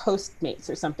like Postmates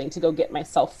or something to go get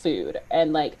myself food.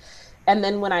 And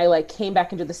then when I like came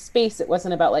back into the space, it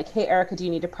wasn't about like, hey, Erica, do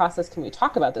you need to process? Can we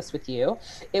talk about this with you?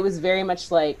 It was very much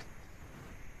like,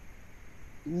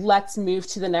 let's move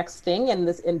to the next thing. And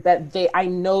that I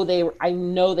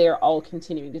know they are all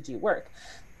continuing to do work.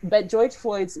 But George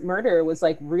Floyd's murder was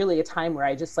like really a time where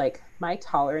I just like, my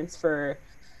tolerance for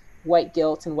white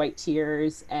guilt and white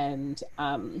tears and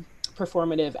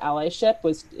performative allyship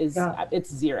Yeah.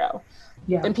 it's zero.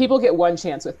 Yeah. And people get one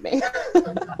chance with me.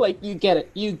 Like you get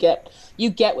it. You get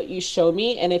what you show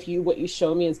me. And if what you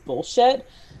show me is bullshit,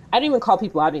 I don't even call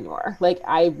people out anymore. Like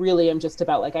I really am just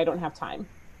about like, I don't have time.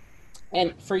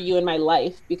 And for you in my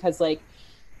life, because like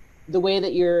the way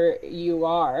that you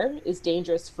are is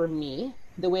dangerous for me.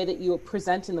 The way that you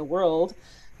present in the world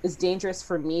is dangerous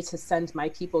for me to send my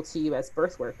people to you as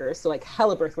birth workers. So like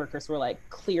hella birth workers were like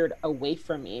cleared away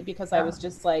from me because I was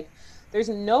just like, there's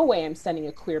no way I'm sending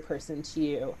a queer person to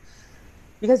you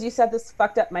because you said this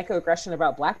fucked up microaggression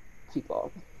about Black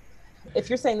people. If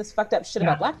you're saying this fucked up shit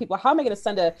about Black people, how am I going to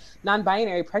send a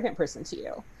non-binary pregnant person to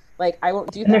you? Like, I won't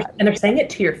do that. And they're saying it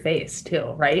to your face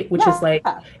too, right? Which is like,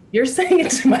 you're saying it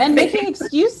to my face. And making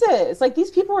excuses. Like, these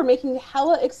people were making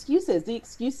hella excuses. The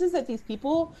excuses that these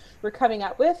people were coming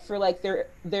up with for like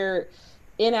their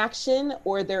inaction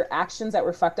or their actions that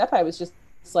were fucked up, I was just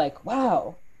like,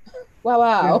 wow.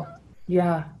 Wow.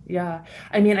 Yeah.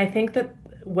 I mean, I think that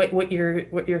what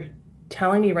you're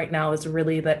telling me right now is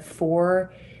really that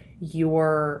for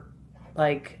your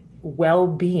like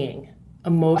well-being,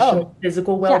 emotional,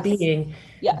 physical well-being,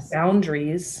 yes.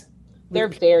 Boundaries. They're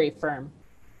very firm.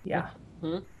 Yeah.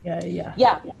 Mm-hmm.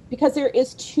 Yeah. Because there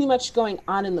is too much going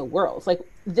on in the world. Like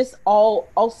this all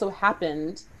also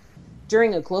happened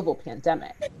during a global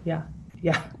pandemic. Yeah.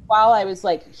 While I was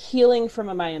like healing from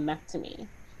a myomectomy,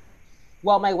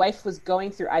 while my wife was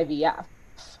going through IVF,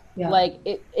 like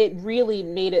it really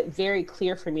made it very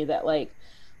clear for me that like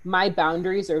my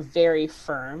boundaries are very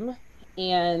firm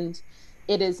and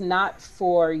it is not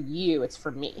for you, it's for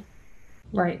me.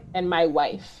 Right. And my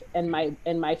wife and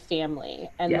my family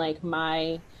and like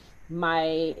my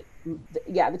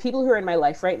the people who are in my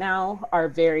life right now are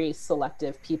very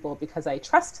selective people because I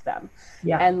trust them.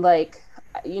 And like,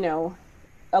 you know,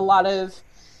 a lot of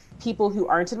people who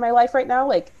aren't in my life right now,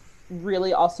 like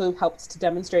really also helped to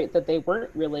demonstrate that they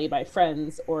weren't really my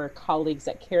friends or colleagues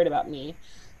that cared about me.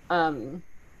 And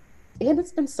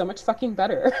it's been so much fucking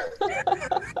better.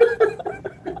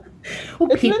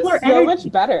 Well, it's people been are so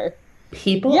much better.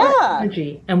 People are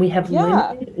energy, and we have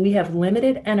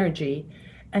limited energy.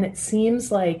 And it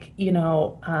seems like, you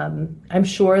know, I'm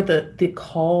sure the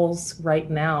calls right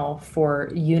now for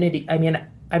unity, I mean,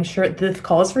 I'm sure the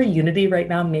calls for unity right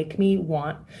now make me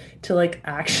want to like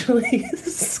actually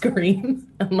scream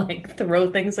and like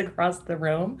throw things across the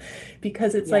room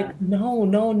because it's like,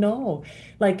 no.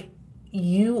 Like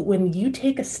when you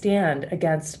take a stand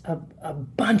against a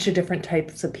bunch of different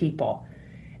types of people,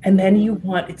 and then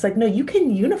it's like, no, you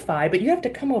can unify, but you have to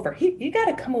come over here. You got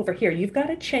to come over here. You've got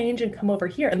to change and come over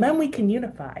here. And then we can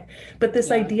unify. But this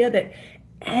idea that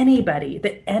any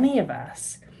of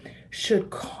us should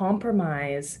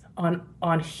compromise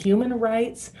on human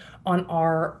rights, on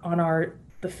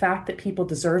the fact that people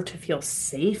deserve to feel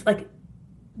safe. Like,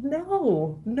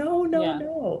 no.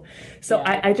 So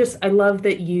I love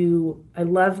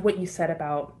what you said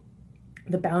about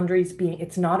the boundaries being,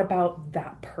 it's not about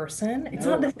that person. It's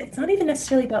not even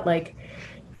necessarily about like,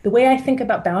 the way I think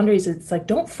about boundaries, it's like,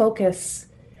 don't focus.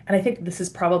 And I think this is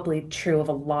probably true of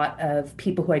a lot of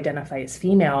people who identify as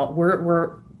female.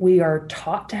 We are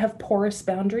taught to have porous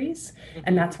boundaries.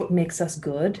 And that's what makes us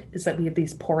good, is that we have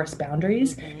these porous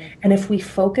boundaries. And if we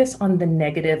focus on the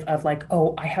negative of like,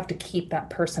 oh, I have to keep that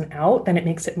person out, then it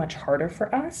makes it much harder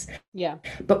for us.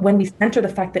 But when we center the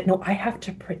fact that, no, I have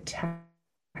to protect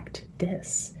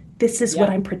this is what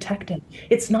I'm protecting.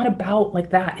 It's not about like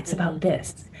that. It's about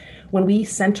this. When we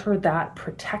center that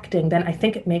protecting, then I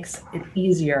think it makes it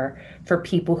easier for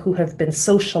people who have been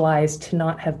socialized to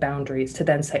not have boundaries to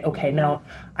then say, okay, no,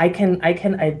 I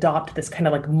can adopt this kind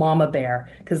of like mama bear,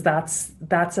 because that's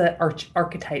an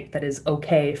archetype that is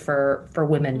okay for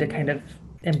women to kind of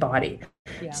embody.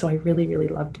 So I really, really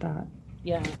loved that.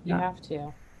 You have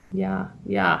to.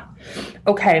 Yeah.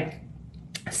 Okay.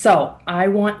 So I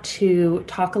want to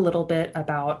talk a little bit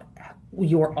about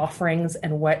your offerings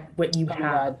and what you have.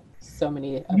 God, so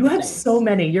many. You have so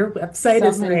many. Your website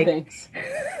is like. Things.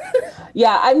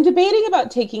 I'm debating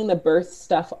about taking the birth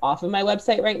stuff off of my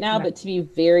website right now, but to be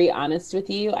very honest with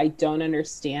you, I don't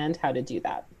understand how to do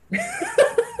that.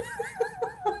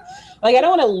 Like, I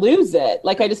don't want to lose it.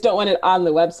 Like, I just don't want it on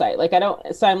the website. Like,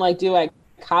 so I'm like, do I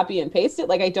copy and paste it?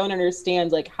 Like, I don't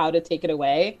understand like how to take it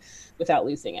away without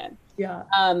losing it.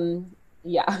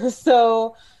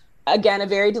 So again, a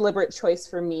very deliberate choice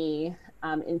for me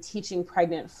in teaching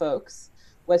pregnant folks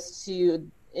was to,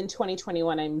 in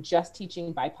 2021, I'm just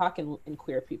teaching BIPOC and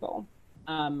queer people.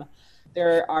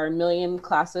 There are a million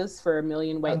classes for a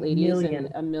million white ladies million.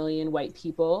 and a million white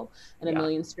people and a Yeah.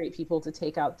 million straight people to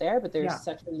take out there, but there's Yeah.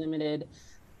 such a limited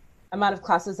amount of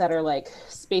classes that are like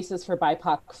spaces for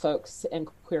BIPOC folks and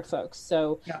queer folks.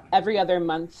 So Yeah. every other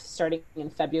month, starting in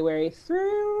February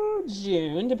through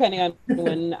June, depending on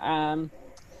when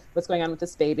what's going on with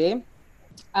this baby,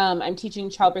 I'm teaching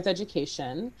childbirth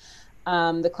education.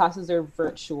 The classes are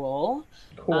virtual.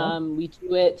 Cool. We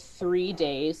do it 3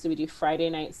 days. So we do Friday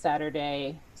night,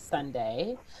 Saturday,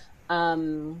 Sunday.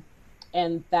 And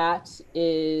that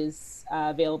is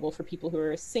available for people who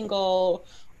are single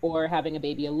or having a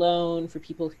baby alone, for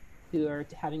people who are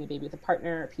having a baby with a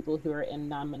partner, people who are in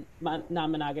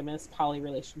non-monogamous poly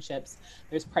relationships.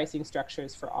 There's pricing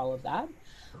structures for all of that.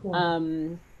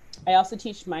 Cool. I also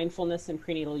teach mindfulness and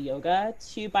prenatal yoga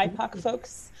to BIPOC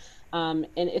folks. And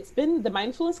it's been, the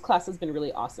mindfulness class has been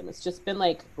really awesome. It's just been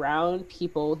like brown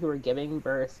people who are giving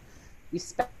birth. We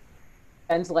spend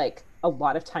like a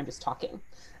lot of time just talking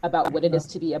about what it is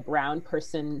to be a brown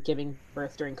person giving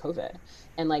birth during COVID.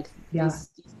 And like these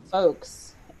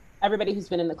folks, everybody who's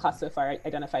been in the class so far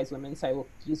identifies women, so I will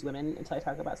use women until I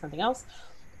talk about something else.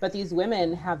 But these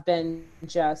women have been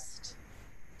just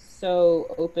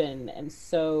so open and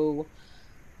so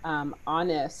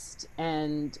honest,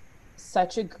 and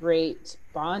such a great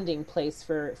bonding place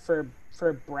for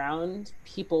brown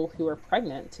people who are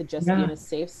pregnant to just be in a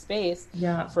safe space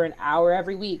for an hour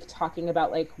every week talking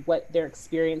about like what they're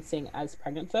experiencing as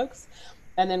pregnant folks.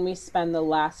 And then we spend the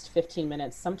last 15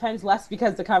 minutes, sometimes less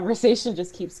because the conversation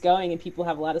just keeps going and people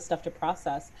have a lot of stuff to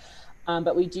process.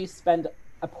 But we do spend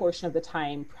a portion of the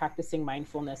time practicing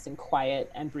mindfulness and quiet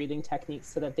and breathing techniques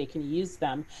so that they can use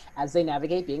them as they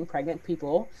navigate being pregnant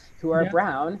people who are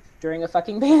brown during a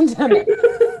fucking pandemic.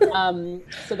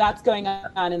 So that's going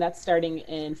on, and that's starting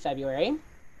in February.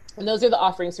 And those are the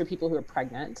offerings for people who are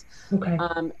pregnant. Okay.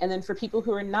 And then for people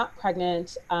who are not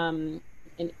pregnant,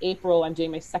 in April, I'm doing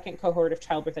my second cohort of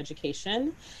childbirth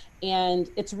education. And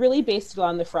it's really based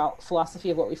on the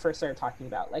philosophy of what we first started talking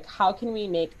about. Like, how can we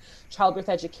make childbirth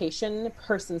education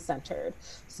person-centered,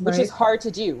 which is hard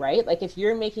to do, right? Like, if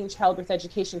you're making childbirth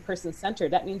education person-centered,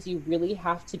 that means you really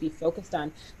have to be focused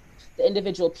on the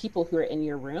individual people who are in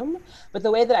your room. But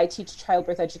the way that I teach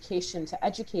childbirth education to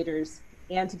educators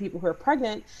and to people who are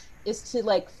pregnant is to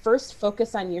like first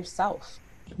focus on yourself.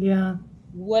 Yeah.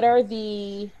 What are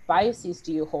the biases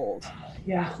do you hold?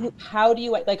 Yeah. How do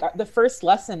you, like, the first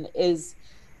lesson is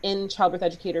in childbirth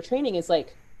educator training is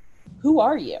like, who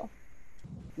are you?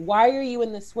 Why are you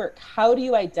in this work? How do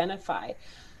you identify?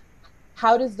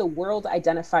 How does the world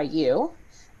identify you?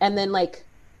 And then like,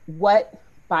 what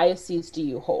biases do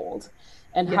you hold?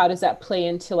 And how does that play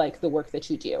into like the work that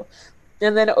you do?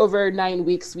 And then over 9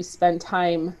 weeks, we spend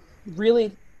time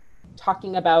really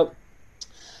talking about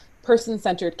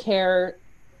person-centered care,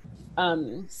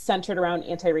 centered around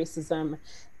anti-racism,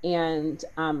 and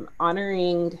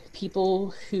honoring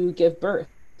people who give birth.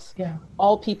 Yeah.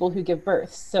 All people who give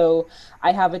birth. So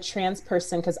I have a trans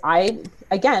person because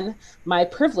again, my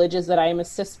privilege is that I am a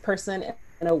cis person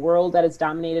in a world that is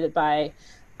dominated by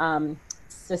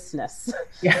cisness.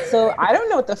 Yeah. So I don't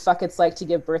know what the fuck it's like to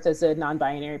give birth as a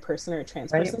non-binary person or a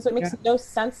trans person. So it makes no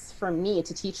sense for me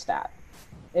to teach that.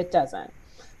 It doesn't.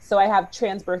 So I have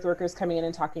trans birth workers coming in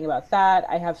and talking about that.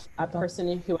 I have a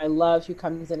person who I love who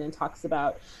comes in and talks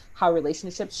about how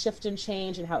relationships shift and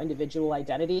change and how individual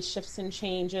identity shifts and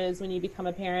changes when you become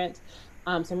a parent.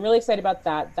 So I'm really excited about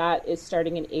that. That is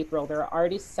starting in April. There are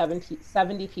already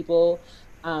 70 people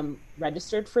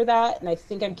registered for that. And I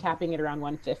think I'm capping it around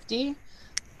 150.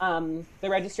 The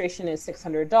registration is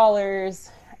 $600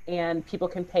 and people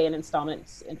can pay in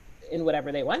installments in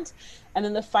whatever they want. And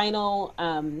then the final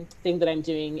thing that I'm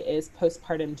doing is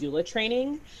postpartum doula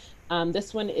training.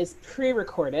 This one is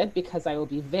pre-recorded because I will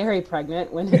be very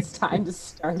pregnant when it's time to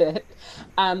start it.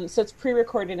 So it's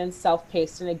pre-recorded and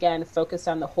self-paced, and again, focused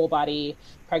on the whole body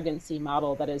pregnancy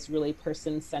model that is really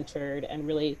person-centered and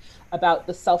really about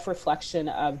the self-reflection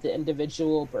of the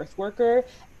individual birth worker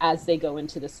as they go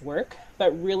into this work,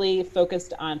 but really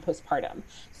focused on postpartum.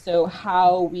 So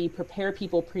how we prepare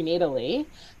people prenatally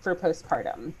for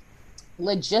postpartum.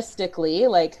 Logistically,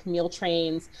 like meal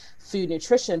trains, food,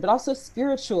 nutrition, but also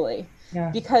spiritually,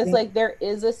 because like there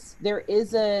is a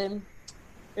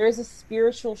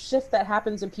spiritual shift that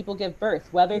happens when people give birth,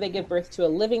 whether they give birth to a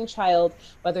living child,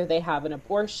 whether they have an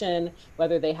abortion,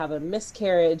 whether they have a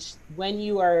miscarriage. When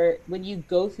you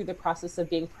go through the process of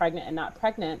being pregnant and not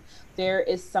pregnant, there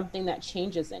is something that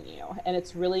changes in you, and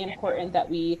it's really important that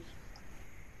we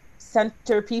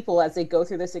center people as they go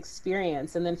through this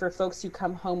experience. And then for folks who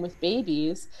come home with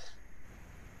babies,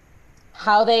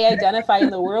 how they identify in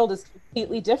the world is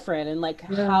completely different, and like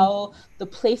how the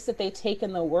place that they take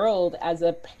in the world as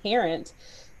a parent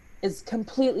is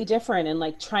completely different, and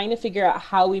like trying to figure out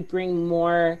how we bring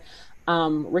more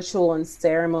ritual and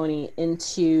ceremony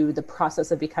into the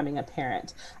process of becoming a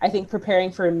parent. I think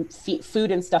preparing for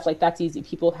food and stuff like that's easy.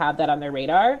 People have that on their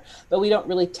radar, but we don't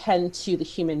really tend to the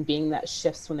human being that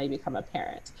shifts when they become a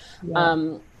parent.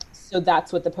 So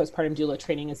that's what the postpartum doula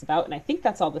training is about. And I think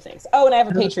that's all the things. Oh, and I have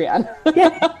a Patreon.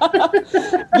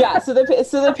 So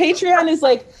the Patreon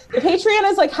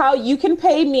is like how you can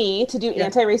pay me to do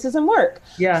anti-racism work.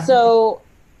 Yeah. So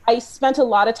I spent a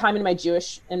lot of time in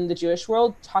the Jewish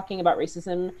world talking about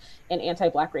racism and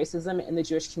anti-Black racism in the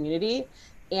Jewish community.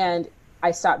 And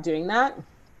I stopped doing that.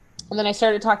 And then I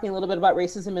started talking a little bit about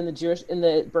racism in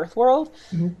the birth world.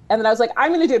 Mm-hmm. And then I was like,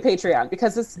 I'm going to do a Patreon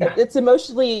because it's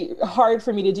emotionally hard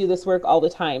for me to do this work all the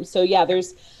time. So yeah,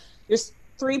 there's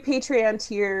 3 Patreon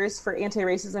tiers for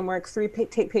anti-racism work, 3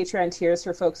 Patreon tiers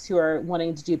for folks who are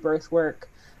wanting to do birth work.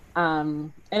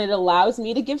 And it allows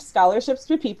me to give scholarships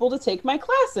to people to take my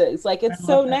classes. Like, it's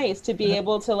so nice to be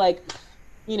able to, like,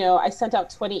 you know, I sent out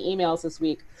 20 emails this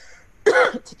week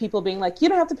to people being like, you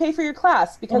don't have to pay for your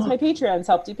class because my Patreons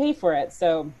helped you pay for it.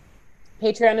 So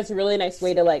Patreon is a really nice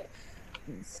way to like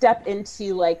step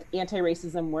into like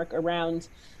anti-racism work around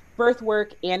birth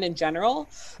work and in general,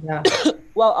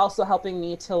 while also helping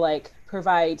me to like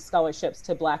provide scholarships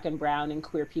to Black and brown and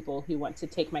queer people who want to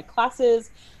take my classes,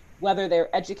 whether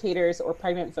they're educators or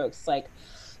pregnant folks. Like,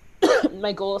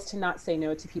 my goal is to not say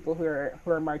no to people who are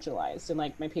marginalized, and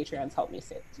like my Patreons help me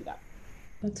do that.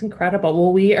 That's incredible.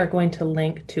 Well, we are going to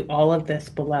link to all of this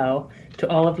below, to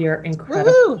all of your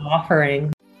incredible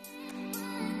offerings.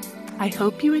 I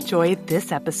hope you enjoyed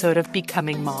this episode of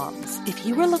Becoming Moms. If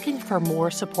you are looking for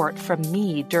more support from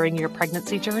me during your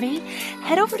pregnancy journey,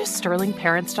 head over to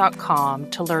sterlingparents.com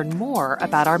to learn more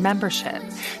about our membership.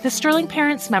 The Sterling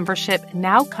Parents membership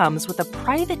now comes with a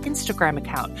private Instagram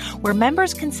account where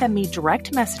members can send me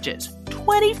direct messages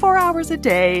 24 hours a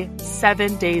day,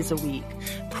 7 days a week.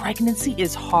 Pregnancy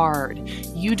is hard.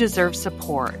 You deserve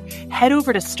support. Head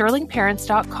over to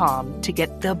sterlingparents.com to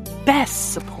get the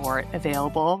best support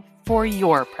available for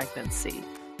your pregnancy.